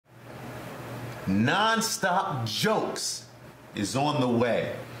Non-stop jokes is on the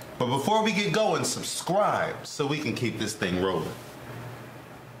way. But before we get going, subscribe so we can keep this thing rolling.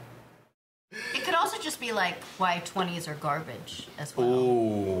 It could also just be like why 20s are garbage as well.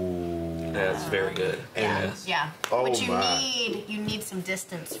 Ooh. That's very good. Yeah. Oh But my. you need some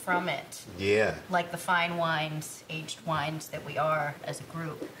distance from it. Yeah. Like the fine wines, aged wines that we are as a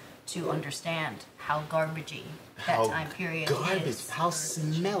group, to understand how garbagey that time period is. How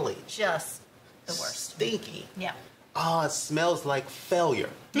smelly. Just the worst. Stinky. Yeah. Oh, it smells like failure.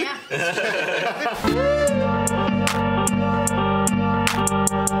 Yeah.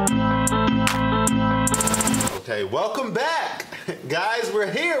 Okay, welcome back. Guys, we're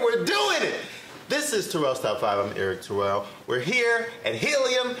here. We're doing it. This is Terrell's Top 5. I'm Eric Terrell. We're here at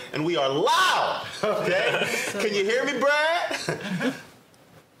Helium, and we are loud. Okay? Can you hear me, Brad?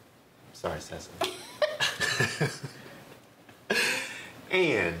 Sorry, Cecily.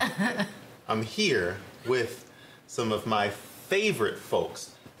 And I'm here with some of my favorite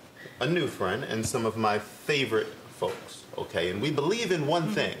folks. A new friend and some of my favorite folks. Okay? And we believe in one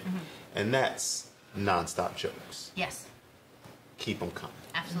thing, and that's non-stop jokes. Yes. Keep them coming.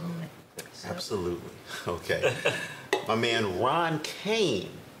 Absolutely. Absolutely. Okay. My man Ron Caine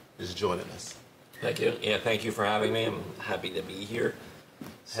is joining us. Thank you. Yeah, thank you for having me. I'm happy to be here.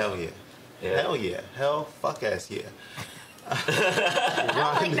 Hell yeah. Yeah. Hell yeah. Hell fuck ass yeah.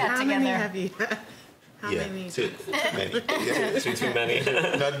 I like that How many together. have you? How Yeah. many? Too many. Yeah. Too many.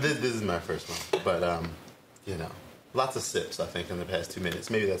 No, this is my first one. But you know, lots of sips I think in the past 2 minutes.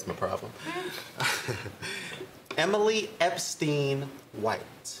 Maybe that's my problem. Emily Epstein-White.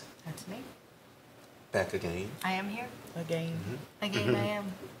 That's me. Back again. I am here. Again. Again,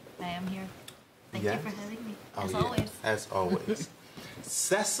 I am here. Thank you Yes. for having me. Oh, As yeah. always. As always.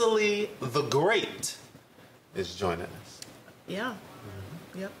 Cecily the Great is joining us. Yeah.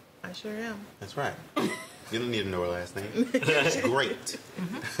 Yep. I sure am. That's right. You don't need to know her last name. It's great.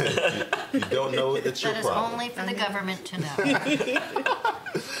 You don't know it, it's your That is problem. only for the government to know.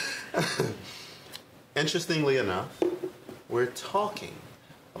 Interestingly enough, we're talking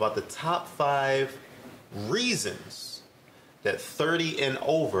about the top 5 reasons that 30 and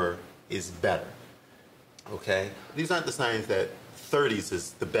over is better. Okay? These aren't the signs that 30s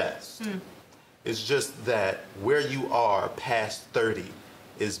is the best. It's just that where you are past 30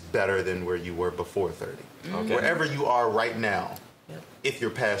 is better than where you were before 30. Okay. Wherever you are right now, Yep. if you're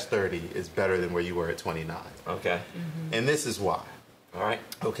past 30, is better than where you were at 29. Okay. And this is why. All right.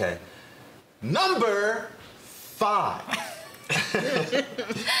 Okay. Number 5.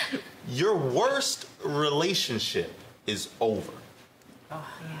 Your worst relationship is over. Oh,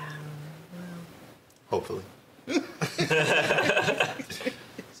 yeah. Hopefully.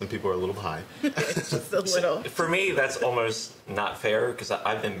 Some people are a little behind. Just a little. For me, that's almost not fair because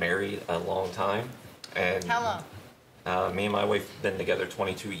I've been married a long time. And How long? me and my wife have been together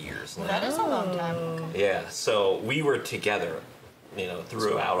 22 years now. That is a long time. Okay. Yeah, so we were together,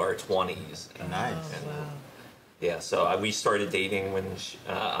 throughout our 20s. Nice. And, Wow. yeah, so we started dating when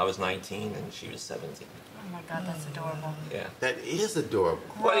I was 19 and she was 17. Oh my God, that's adorable. Yeah. That is adorable.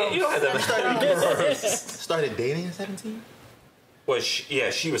 Well, you don't have that. Started dating at 17? Well,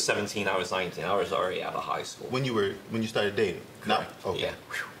 she was 17. I was 19. I was already out of high school. When you started dating? No. Correct. Okay. Yeah.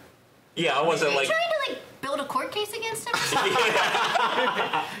 Yeah, I wasn't Are you like. trying to build a court case against him?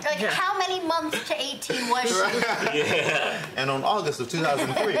 How many months to 18 was she? Yeah. And on August of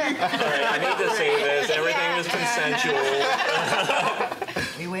 2003. All right, I need to say this. Everything was consensual.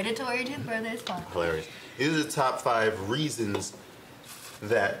 We waited till your tooth brother. It's fine. Hilarious. These are the top 5 reasons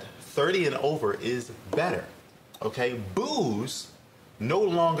that 30 and over is better. Okay? Booze no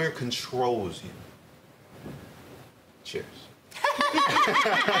longer controls you. Cheers.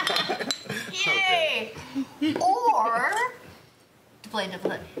 Yay! Or, to play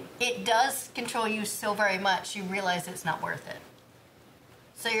devil's advocate, it does control you so very much you realize it's not worth it.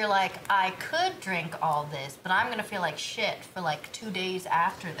 So you're like, I could drink all this, but I'm gonna feel like shit for like 2 days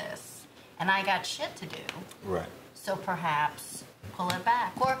after this, and I got shit to do. Right. So perhaps pull it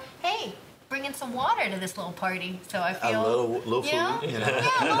back. Or hey, bring in some water to this little party, so I feel little you know? food, you know.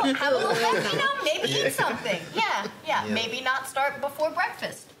 Yeah, have a little fun, maybe eat something. Yeah, Yeah. maybe not start before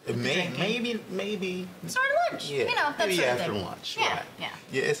breakfast. Maybe. Start lunch. Yeah. That maybe sort of after thing. lunch. Yeah, Right. yeah.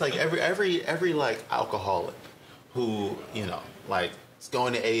 Yeah. It's like every like alcoholic who like is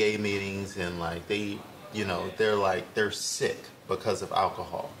going to AA meetings and like they're sick because of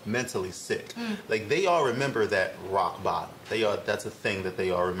alcohol, mentally sick. Like they all remember that rock bottom. That's a thing that they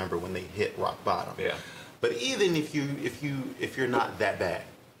all remember when they hit rock bottom. Yeah. But even if you're not that bad,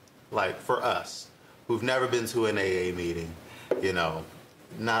 like for us who've never been to an AA meeting,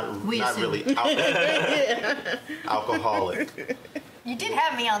 not We assume. really alcoholic. You did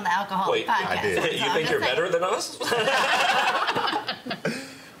have me on the alcoholic Wait, podcast. I did. so You I'm think just you're saying. better than us?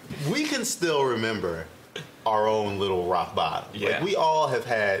 We can still remember our own little rock bottom. Yeah. Like we all have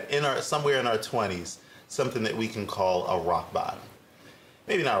had somewhere in our 20s something that we can call a rock bottom.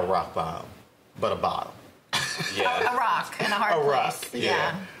 Maybe not a rock bottom, but a bottom. Yeah. A rock and a hard A place. rock,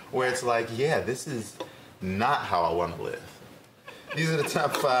 yeah. Where it's like, yeah, this is not how I want to live. These are the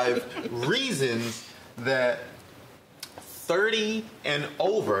top 5 reasons that 30 and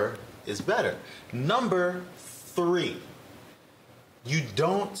over is better. Number 3, you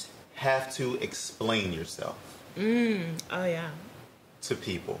don't have to explain yourself Oh yeah. to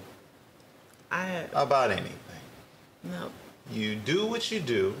people I about anything. no. You do what you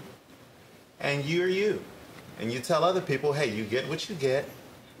do, and you're you. And you tell other people, hey, you get what you get,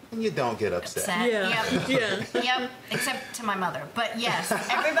 and you don't get upset. Yeah. Yep. Yeah. Yep. Except to my mother. But yes,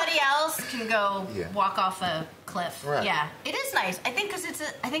 everybody else can go Yeah. walk off a cliff. Right. Yeah. It is nice. I think because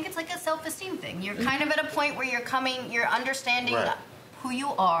I think it's like a self-esteem thing. You're kind of at a point where you're understanding Right. who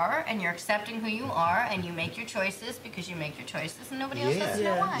you are, and you're accepting who you are, and you make your choices because you make your choices, and nobody else has to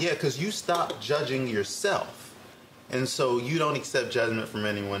know Yeah. why. Yeah, because you stop judging yourself. And so you don't accept judgment from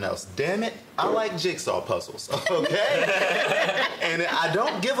anyone else. Damn it, I like jigsaw puzzles, okay? And I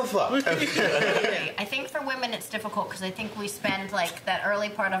don't give a fuck. Okay? I think for women it's difficult because I think we spend like that early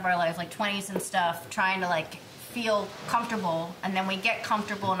part of our lives, like 20s and stuff, trying to like feel comfortable, and then we get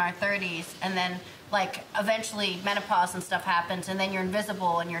comfortable in our 30s, and then like eventually menopause and stuff happens, and then you're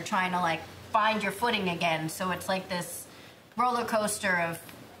invisible and you're trying to like find your footing again. So it's like this roller coaster of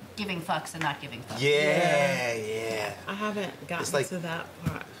giving fucks and not giving fucks. Yeah. I haven't gotten It's like- to that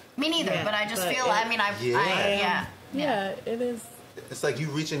part. Me neither, Yeah, but I just but feel. it- I mean, Yeah. Yeah, it is. It's like you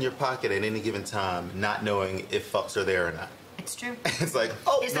reach in your pocket at any given time, not knowing if fucks are there or not. It's true. It's like,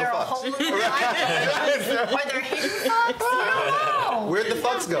 oh, Is no there a fucks. hole in the line? Are there hidden fucks? I don't know. Where'd the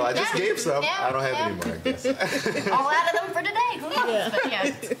fucks go? I just Yeah. gave some. Yeah. I don't have Yeah. any more, I guess. I'll add them for today. Who knows? Yeah. But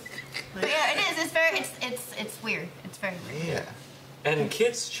yeah. But yeah, it is. It's very. It's weird. It's very weird. Yeah. And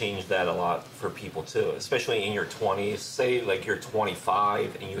kids change that a lot for people too, especially in your 20s. Say like you're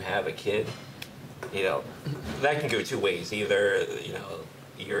 25 and you have a kid, you know, that can go two ways. Either, you know,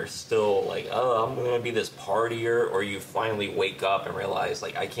 you're still like, oh, I'm going to be this partier, or you finally wake up and realize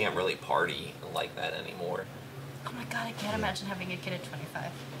like I can't really party like that anymore. Oh my god, I can't imagine having a kid at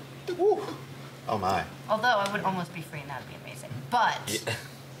 25. Woo. Oh my. Although I would almost be free and that'd be amazing. But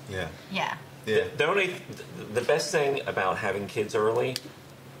Yeah. yeah. Yeah. The best thing about having kids early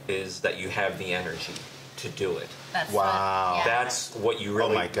is that you have the energy to do it. That's Wow. What, yeah. That's what you Oh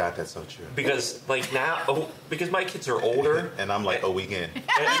really. my God, that's so true. Because like now, because my kids are older, And I'm like, a weekend. and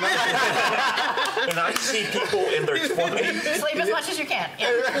I see people in their 20s. Sleep as much as you can.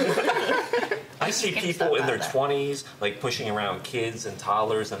 Yeah. I see Get people stuff in out their of that. 20s, like pushing around kids and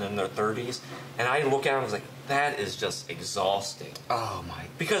toddlers, and in their 30s, and I look at them and was like, that is just exhausting. Oh my.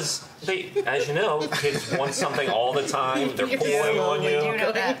 Because they, as you know, kids want something all the time. They're pulling on You you.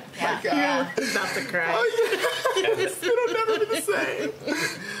 know that. Yeah. God. Yeah. About to cry. It'll never be the same.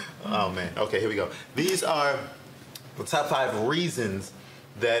 Oh man. Okay, here we go. These are the top 5 reasons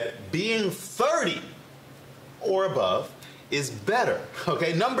that being 30 or above is better.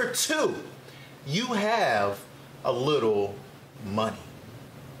 Okay, number 2, you have a little money.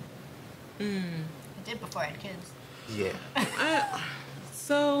 I did before I had kids. Yeah.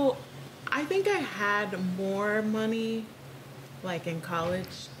 So, I think I had more money, like in college.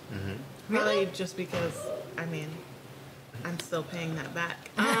 Probably Really? just because, I mean, I'm still paying that back.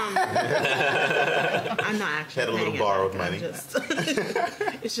 I'm not actually Had a little paying it borrowed back. I'm money. just-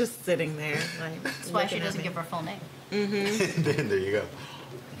 it's just sitting there. Like, That's why she doesn't give her full name. There you go.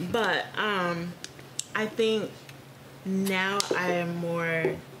 But I think now I am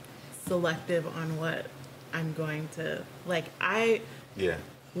more selective on what I'm going to like. I Yeah.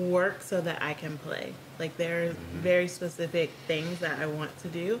 work so that I can play. Like there are very specific things that I want to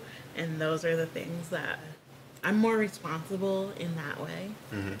do, and those are the things that I'm more responsible in that way.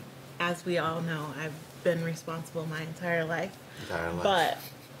 As we all know, I've been responsible my entire life. But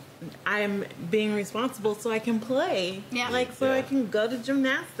I'm being responsible so I can play. Yeah. Like so Yeah. I can go to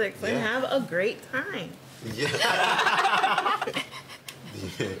gymnastics and Yeah. have a great time. Yeah.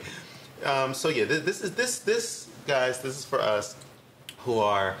 So yeah, this guys, this is for us who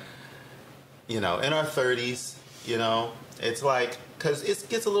are, you know, in our 30s. You know, it's like because it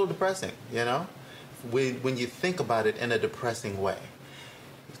gets a little depressing. You know, when you think about it in a depressing way.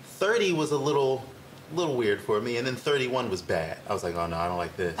 30 was a little weird for me, and then 31 was bad. I was like, oh no, I don't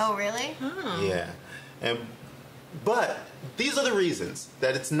like this. Oh, really? Oh. Yeah, and But these are the reasons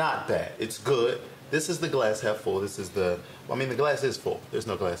that it's not bad. It's good. This is the glass half full. This is the glass is full. There's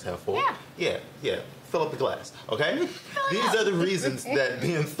no glass half full. Yeah. Fill up the glass, okay? These are the reasons that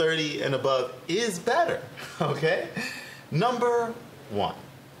being 30 and above is better, okay? Number 1,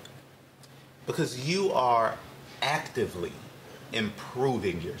 because you are actively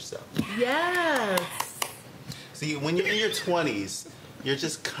improving yourself. Yes. See, when you're in your 20s, you're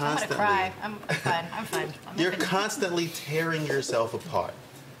just constantly... I'm gonna cry. I'm fine. You're constantly tearing yourself apart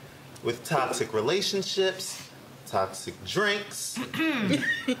with toxic relationships, toxic drinks,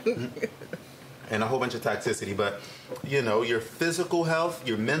 and a whole bunch of toxicity. But, your physical health,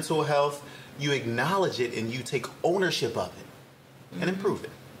 your mental health, you acknowledge it and you take ownership of it and improve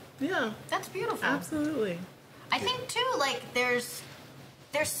it. Yeah. That's beautiful. Absolutely. I think too, there's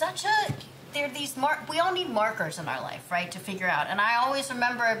these we all need markers in our life, right, to figure out. And I always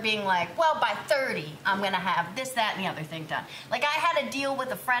remember it being like, well, by 30, I'm going to have this, that, and the other thing done. Like, I had a deal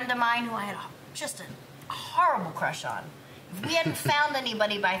with a friend of mine who I had just a horrible crush on. If we hadn't found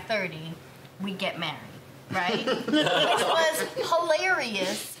anybody by 30, we'd get married, right? Which was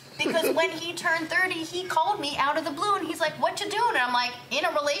hilarious. Because when he turned 30, he called me out of the blue, and he's like, "What you doing?" And I'm like, "In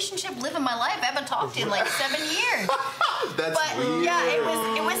a relationship, living my life. I haven't talked to you in like 7 years." That's weird. Yeah, it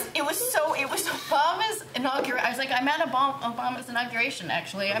was Obama's inauguration. I was like, I'm at Obama's inauguration.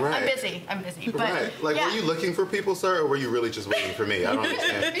 Actually, I'm busy. But right. Like, were you looking for people, sir, or were you really just waiting for me? I don't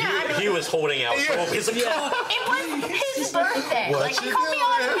understand. He was holding out hope. He's like, It was his birthday. Like, he called me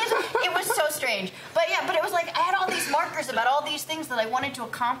on his. It was so strange. But it was like I had all these markers about all these things that I wanted to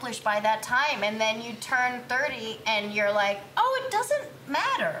accomplish by that time, and then you turn 30 and you're like, oh, it doesn't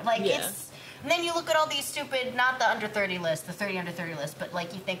matter. Like, it's. And then you look at all these stupid, not the under 30 list, the 30 under 30 list, but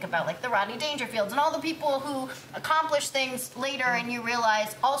like you think about like the Rodney Dangerfields and all the people who accomplish things later, and you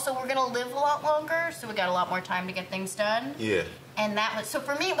realize also we're gonna live a lot longer, so we got a lot more time to get things done. Yeah. And that was, so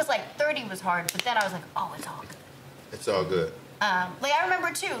for me it was like 30 was hard, but then I was like, oh, it's all good. It's all good. Like I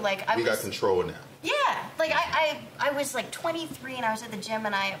remember too, like we got control now. Yeah, like I was like 23 and I was at the gym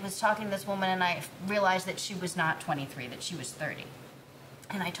and I was talking to this woman and I realized that she was not 23, that she was 30.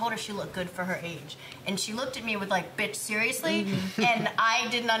 And I told her she looked good for her age. And she looked at me with like, bitch, seriously? Mm-hmm. And I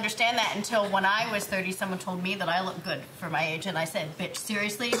didn't understand that until when I was 30, someone told me that I looked good for my age. And I said, bitch,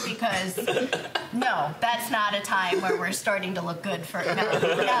 seriously? Because no, that's not a time where we're starting to look good for,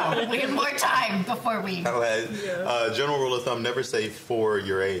 no, we have more time before we. General rule of thumb, never say for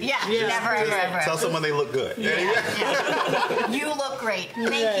your age. Yeah, never, ever. Tell someone they look good. Yeah. You look great.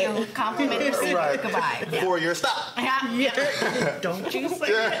 Thank you. Compliment received. Right. Goodbye. Yeah. For your stop. Yeah. Don't you say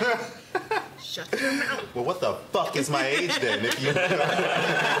that. Shut your mouth. Well, what the fuck is my age then? If you,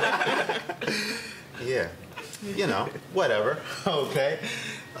 yeah, whatever. Okay,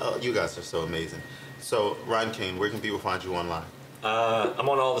 you guys are so amazing. So, Ron Caine, where can people find you online? I'm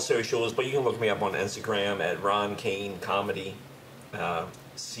on all the socials, but you can look me up on Instagram at Ron Caine Comedy, Caine.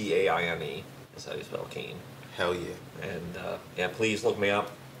 That's how you spell Caine. Hell yeah. And please look me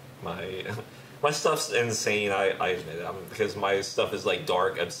up. My stuff's insane, I admit it, because my stuff is like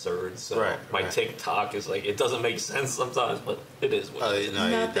dark, absurd, so my TikTok is like, it doesn't make sense sometimes, but it is what it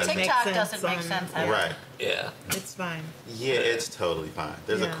is. TikTok doesn't make sense. Right. Yeah. It's fine. Yeah, it's totally fine.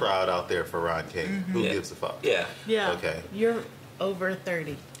 There's a crowd out there for Ron Caine. Mm-hmm. Who gives a fuck? Yeah. Yeah. Okay. You're over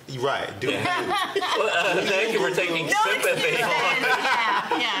 30. Right. Thank you for taking sympathy.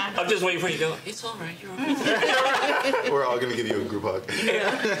 Yeah. I'm just waiting for you to go, it's all right, you're okay. We're all going to give you a group hug.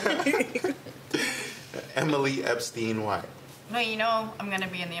 Yeah. Emily Epstein-White. Well, I'm going to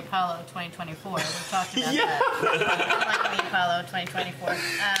be in the Apollo 2024. We've talked about that. I'm in the Apollo 2024.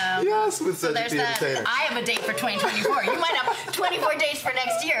 Yes, with such a entertainer. I have a date for 2024. You might have 24 dates for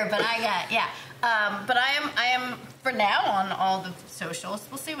next year, but I got, but I am for now on all the socials.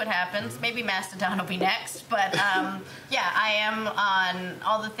 We'll see what happens. Maybe Mastodon will be next, but I am on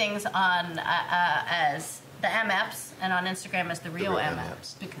all the things on as the MFs and on Instagram as the real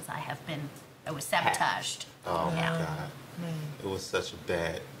MFs because I was sabotaged. Oh my God. It was such a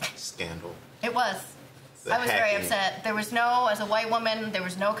bad scandal. It was. I was very upset. There was no, as a white woman, there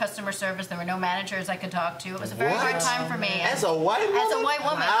was no customer service. There were no managers I could talk to. It was a very hard time for me. As a white woman? As a white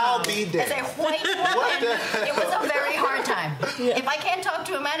woman. I'll be dead. As a white woman, it was a very hard time. Yeah. If I can't talk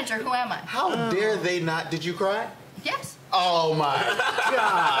to a manager, who am I? How dare they not? Did you cry? Yes. Oh my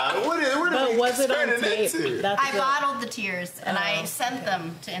God! What was it on tape? I bottled the tears and I sent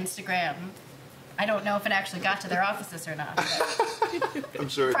them to Instagram. I don't know if it actually got to their offices or not. I'm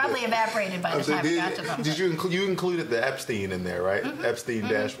sure. Probably evaporated by the time it got to them. Did you included the Epstein in there, right? Mm-hmm. Epstein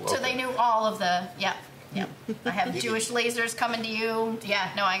dash. So they knew all of the. Yeah. I have Jewish lasers coming to you. Yeah.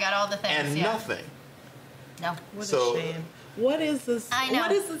 No, I got all the things. And nothing. No. What So- a shame. What is this? I know.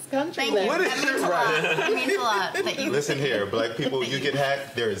 What is this country? Thank then? you. What is- That means a lot. That means a lot that you. Listen here, black people, you get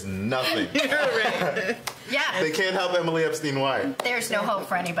hacked, there is nothing. Right. Yeah. They can't help Emily Epstein-White. There's no hope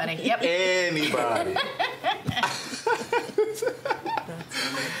for anybody. Yep. Anybody.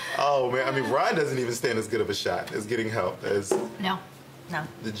 Oh man, I mean, Ryan doesn't even stand as good of a shot as getting help as No. No.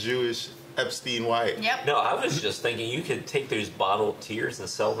 the Jewish Epstein-White. Yep. No, I was just thinking you could take those bottled tears and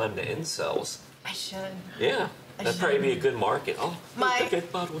sell them to incels. I should. Yeah, that'd probably be a good market. Oh, My- look, I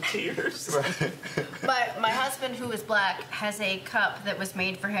get bottled tears. My husband, who is black, has a cup that was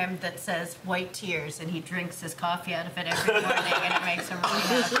made for him that says white tears, and he drinks his coffee out of it every morning, and it makes him really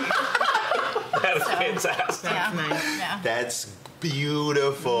happy. That's So- fantastic. Yeah. nice. Yeah. That's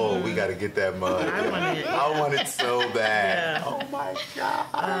beautiful. We got to get that mug. I want it. I want it so bad. Yeah. Oh my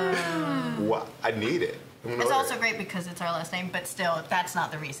god. Wow, I need it. I'm gonna It's order also it. great because it's our last name, but still, that's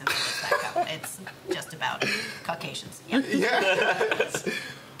not the reason that it's that cup. It's just about Caucasians. Yep. Yes.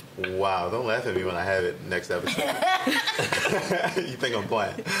 Wow, don't laugh at me when I have it next episode. You think I'm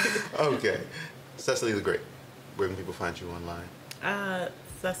playing. Okay. Cecily the Great. Where can people find you online?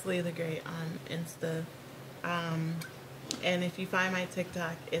 Cecily the Great on Insta. And if you find my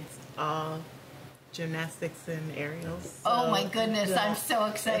TikTok, it's all gymnastics and aerials. Oh So my goodness, yeah, I'm so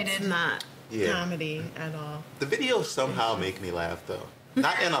excited. It's not Yeah. comedy at all. The videos somehow make me laugh though.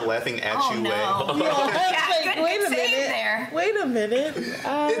 Not in a laughing at Oh, you no. way. Yeah, good wait a save minute. there. Wait a minute.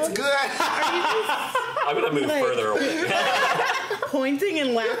 It's good. I'm gonna move Like- further away. Pointing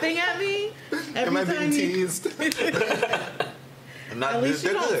and laughing at me Am I every being time you. teased? Not, At least you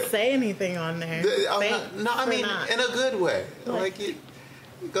they're don't good. say anything on there. Thanks No, I for mean not. in a good way. Like it.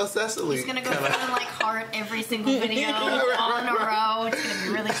 Go Cecily. He's gonna go kinda- through and like heart every single video all in a row. It's gonna be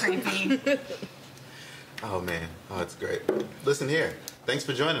really creepy. Oh man, oh it's great. Listen here. Thanks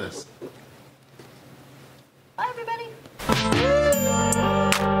for joining us. Bye, everybody.